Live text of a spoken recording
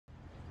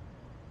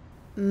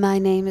My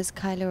name is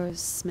Kyla-Rose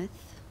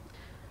Smith.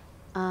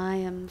 I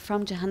am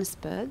from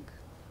Johannesburg,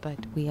 but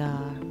we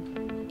are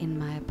in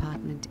my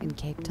apartment in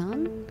Cape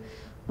Town,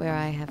 where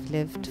I have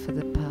lived for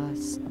the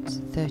past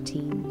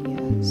 13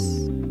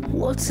 years.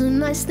 What's a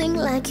nice thing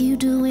like you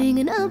doing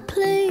in a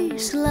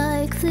place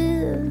like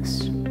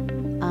this?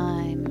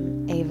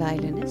 I'm a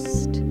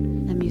violinist,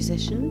 a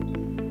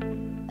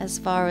musician. As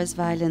far as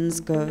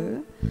violins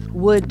go,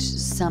 wood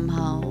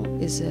somehow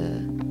is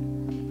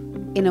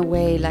in a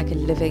way like a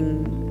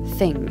living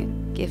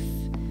thing. If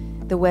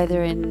the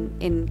weather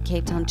in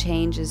Cape Town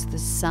changes, the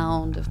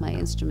sound of my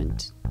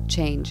instrument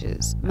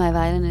changes. My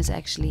violin is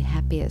actually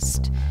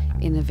happiest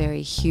in a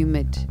very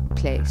humid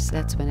place.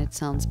 That's when it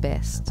sounds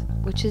best,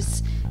 which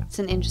is, it's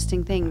an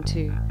interesting thing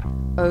to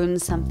own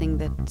something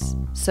that's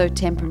so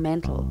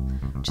temperamental.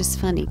 Which is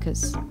funny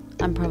because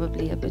I'm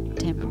probably a bit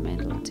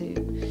temperamental too.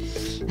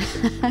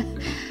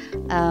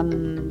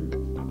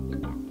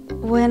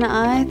 When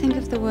I think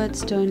of the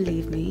words "Don't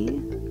Leave Me,"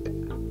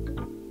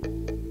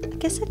 I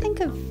guess I think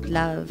of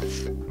love,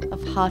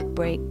 of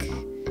heartbreak,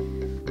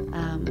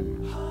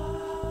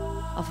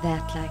 of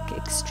that like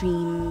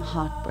extreme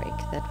heartbreak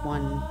that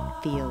one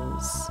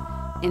feels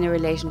in a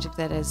relationship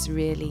that has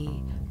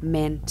really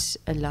meant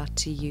a lot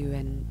to you,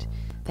 and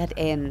that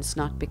ends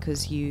not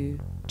because you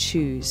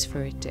choose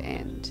for it to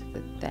end.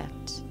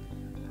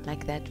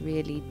 That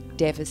really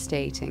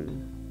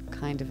devastating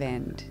kind of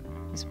end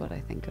is what I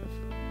think of.